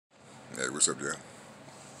what's up, yeah?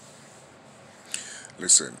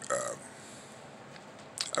 Listen,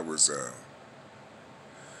 I was, uh,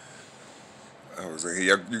 hey,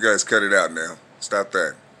 you guys cut it out now. Stop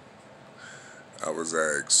that. I was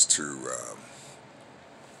asked to, um,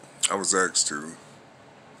 I was asked to,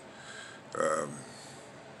 um,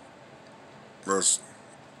 most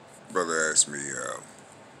brother asked me,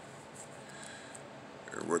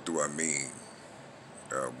 what do I mean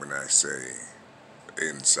when I say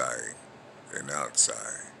inside and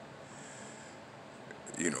outside?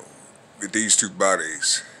 You know, these two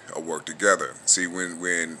bodies work together. See,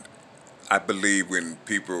 when I believe when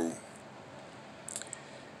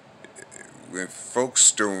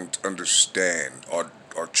folks don't understand or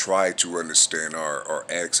try to understand or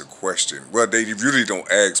ask a question, well, they really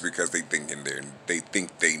don't ask because they think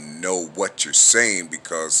they know what you're saying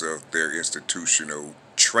because of their institutional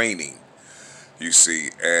training. You see,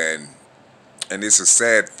 and it's a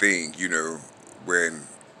sad thing, when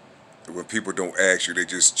people don't ask you, they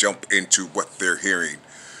just jump into what they're hearing.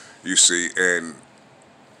 You see, and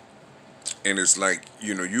it's like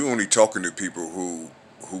you only talking to people who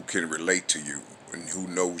can relate to you and who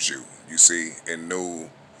knows you. You see, and know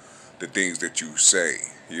the things that you say.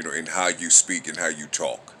 And how you speak and how you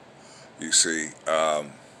talk. You see,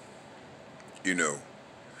 you know,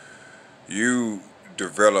 you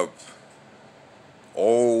develop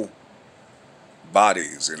all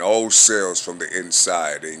bodies and all cells from the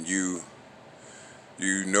inside, and you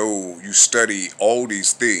study all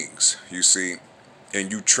these things. You see,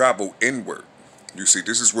 and you travel inward. You see,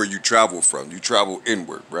 this is where you travel from. You travel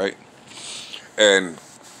inward, right? And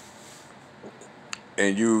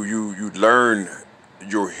you learn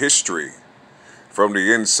your history from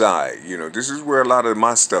the inside. This is where a lot of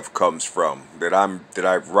my stuff comes from that I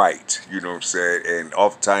write. You know what I'm saying? And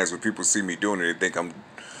oftentimes when people see me doing it, they think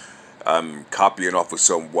I'm copying off of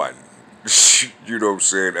someone. You know what I'm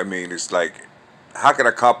saying? I mean, it's like, how can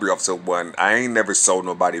I copy off someone? I ain't never saw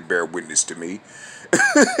nobody bear witness to me.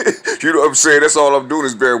 You know what I'm saying? That's all I'm doing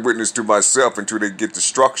is bear witness to myself until they get the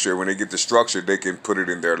structure. When they get the structure, they can put it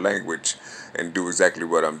in their language and do exactly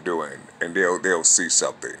what I'm doing, and they'll see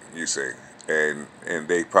something. You see, and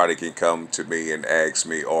they probably can come to me and ask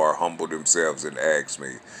me, or humble themselves and ask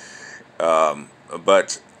me.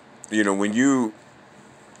 But when you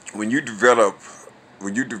develop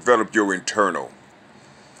your internal,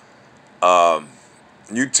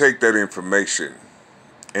 you take that information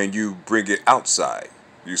and you bring it outside,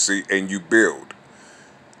 you see, and you build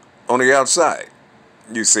on the outside,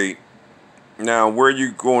 you see. Now, where are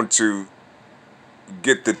you going to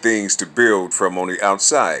get the things to build from on the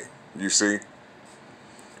outside, you see?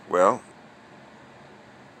 Well,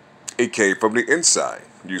 it came from the inside,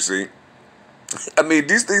 you see. I mean,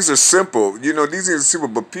 these things are simple, these things are simple,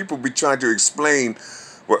 but people be trying to explain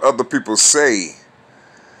what other people say,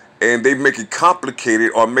 and they make it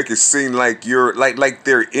complicated or make it seem like you're like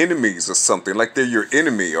they're enemies or something, like they're your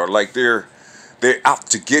enemy, or like they're out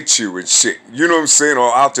to get you and shit. You know what I'm saying?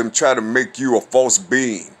 Or out to try to make you a false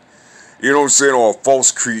being. You know what I'm saying? Or a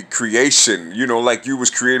false creation. Like you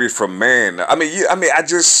was created from man.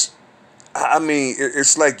 It's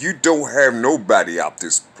like you don't have nobody out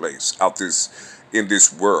this place, in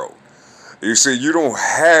this world. You see, you don't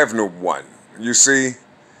have no one. You see.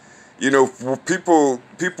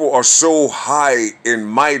 People are so high and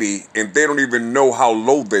mighty, and they don't even know how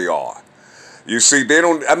low they are. You see, they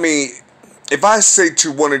don't. I mean, if I say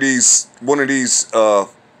to one of these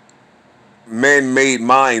man-made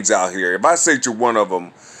minds out here, if I say to one of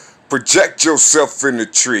them, project yourself in the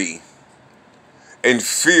tree and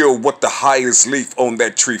feel what the highest leaf on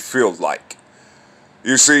that tree feels like.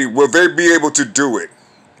 You see, will they be able to do it?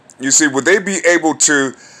 You see, will they be able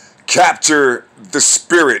to capture the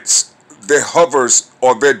spirits that hovers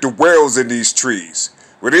or that dwells in these trees?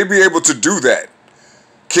 Will they be able to do that?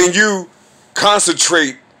 Can you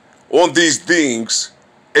concentrate on these beings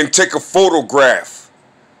and take a photograph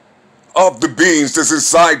of the beings that's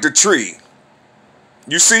inside the tree?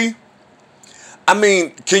 You see? I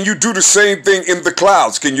mean, can you do the same thing in the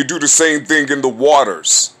clouds? Can you do the same thing in the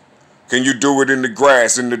waters? Can you do it in the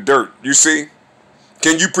grass, in the dirt? You see?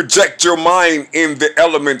 Can you project your mind in the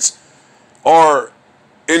elements or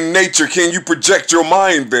in nature? Can you project your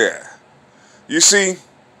mind there? You see,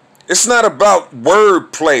 it's not about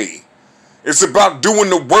wordplay. It's about doing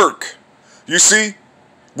the work. You see,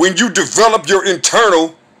 when you develop your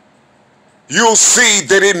internal, you'll see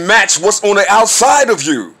that it matches what's on the outside of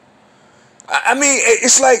you. I mean,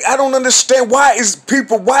 it's like, I don't understand why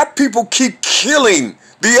people keep killing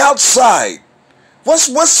the outside.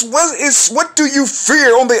 What do you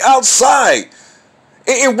fear on the outside?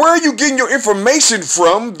 And where are you getting your information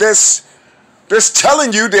from that's that's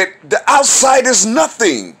telling you that the outside is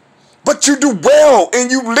nothing, but you do well and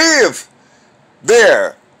you live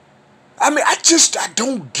there. I mean, I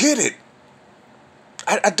don't get it.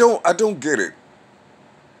 I don't get it.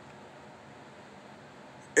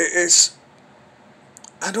 It's,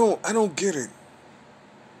 I don't get it.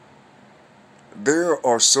 There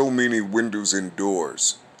are so many windows and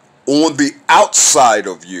doors on the outside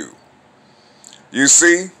of you. You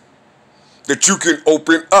see, that you can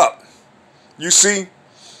open up. You see,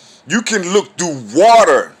 you can look through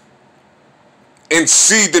water and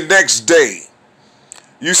see the next day.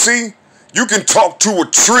 You see, you can talk to a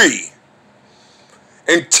tree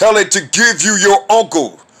and tell it to give you your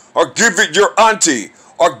uncle, or give it your auntie,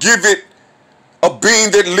 or give it a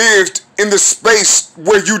being that lived in the space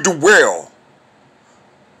where you dwell.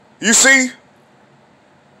 You see,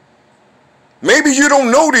 maybe you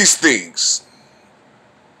don't know these things.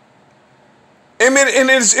 I mean, and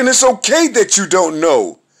it's okay that you don't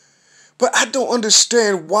know. But I don't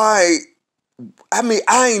understand why. I mean,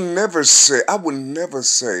 I would never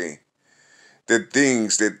say that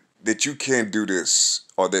things that you can't do this,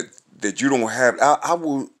 or that you don't have. I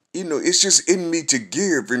will, it's just in me to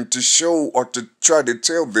give and to show, or to try to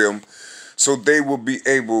tell them, so they will be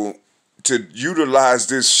able to utilize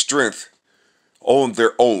this strength on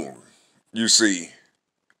their own. You see,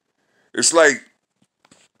 it's like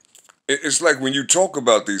when you talk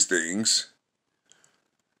about these things,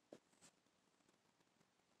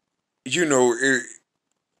 you know,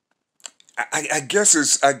 I guess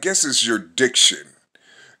it's your diction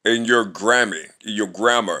and your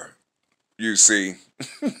grammar. You see,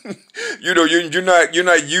 you're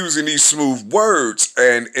not using these smooth words,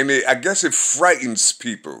 and I guess it frightens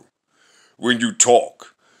people when you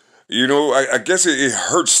talk. I guess it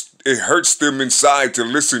hurts them inside to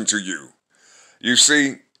listen to you. You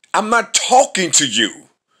see, I'm not talking to you.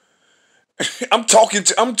 I'm talking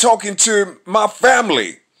to my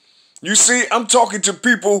family. You see, I'm talking to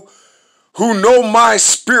people who know my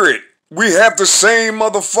spirit. We have the same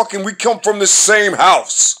we come from the same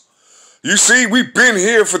house. You see, we've been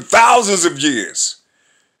here for thousands of years.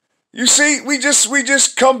 You see, we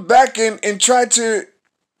just come back and try to,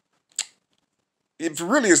 it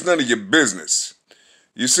really is none of your business.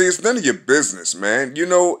 You see, it's none of your business, man. You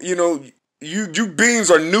beings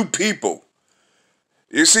are new people.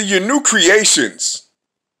 You see, you're new creations.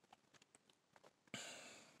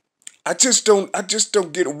 I just don't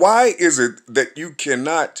get it. Why is it that you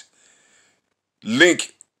cannot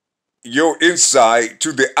link your inside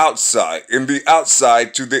to the outside and the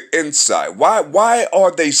outside to the inside? Why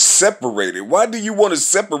are they separated? Why do you want to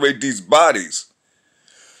separate these bodies?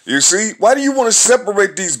 You see, why do you want to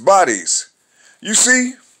separate these bodies? You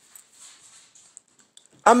see,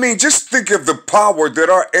 I mean, just think of the power that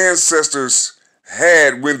our ancestors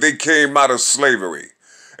had when they came out of slavery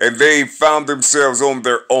and they found themselves on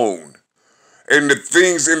their own. And the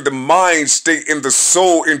things in the mind state, in the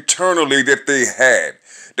soul internally that they had.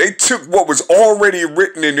 They took what was already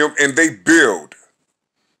written in them and they build.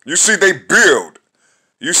 You see, they build.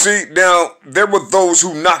 You see, now, there were those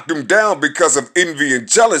who knocked them down because of envy and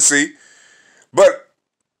jealousy, but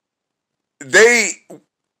it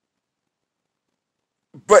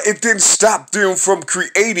didn't stop them from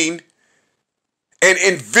creating and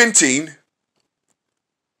inventing,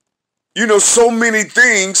 so many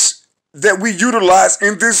things that we utilize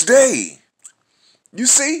in this day. You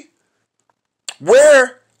see,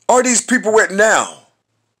 where are these people at now?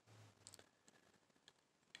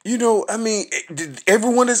 I mean,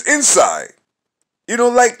 everyone is inside.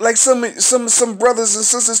 Like some brothers and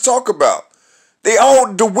sisters talk about. They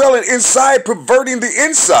all dwelling inside, perverting the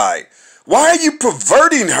inside. Why are you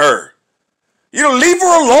perverting her? Leave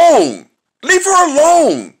her alone. Leave her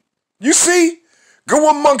alone. You see? Go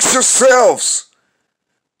amongst yourselves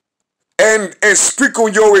and speak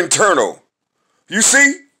on your internal. You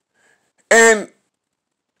see? And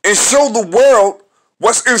show the world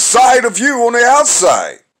what's inside of you on the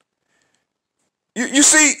outside. You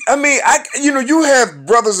see, I mean, you have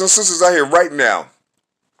brothers and sisters out here right now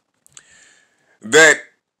that's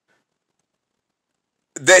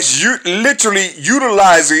literally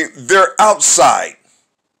utilizing their outside,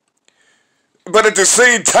 but at the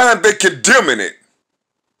same time they're condemning it.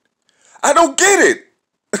 I don't get it.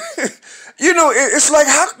 It's like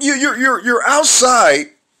how you're outside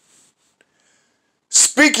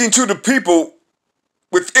speaking to the people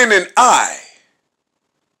within an eye,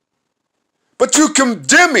 but you're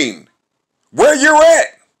condemning where you're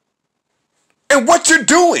at and what you're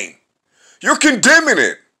doing. You're condemning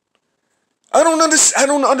it. I don't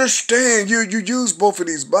understand. You use both of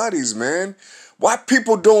these bodies, man. Why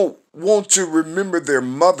people don't want to remember their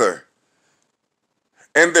mother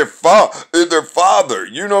and their father.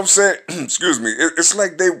 You know what I'm saying? Excuse me. It's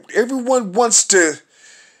like everyone wants to,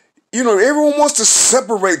 everyone wants to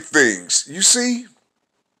separate things. You see,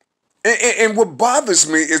 and what bothers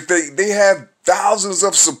me is they have thousands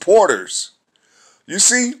of supporters. You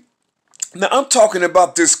see, now I'm talking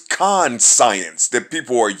about this con science that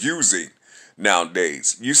people are using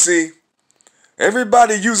nowadays. You see,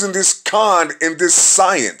 everybody using this con and this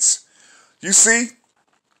science. You see,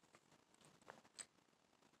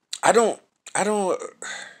 I don't, I don't,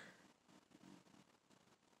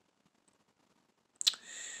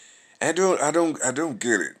 I don't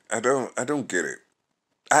get it. I don't get it.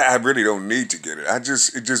 I really don't need to get it.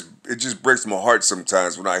 It just breaks my heart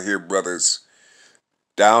sometimes when I hear brothers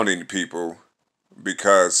downing people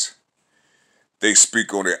because they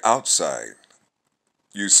speak on the outside.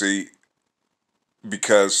 You see,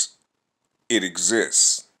 because it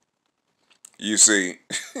exists. You see,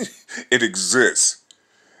 it exists,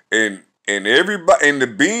 and everybody and the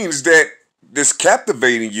beings that's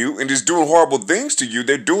captivating you and is doing horrible things to you,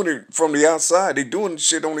 they're doing it from the outside. They're doing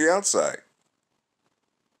shit on the outside.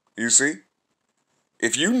 You see,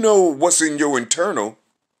 if you know what's in your internal,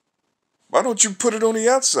 why don't you put it on the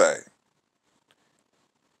outside?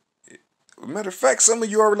 Matter of fact, some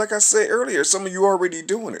of you are, like I said earlier, some of you are already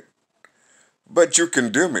doing it, but you're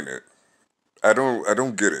condemning it. I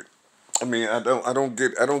don't get it. I mean, I don't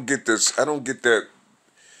get this. I don't get that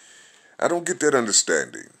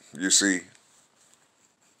understanding. You see,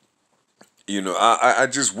 I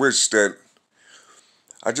just wish that,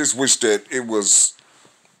 it was,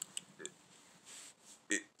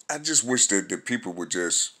 I just wish that the people would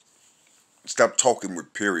just stop talking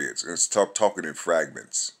with periods and stop talking in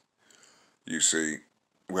fragments. You see,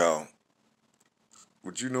 well,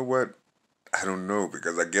 but you know what? I don't know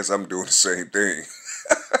because I guess I'm doing the same thing.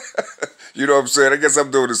 You know what I'm saying? I guess I'm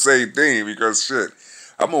doing the same thing because shit,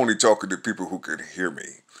 I'm only talking to people who can hear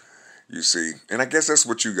me. You see, and I guess that's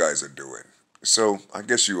what you guys are doing. So I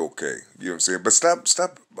guess you okay. You know what I'm saying? But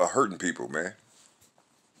stop hurting people, man.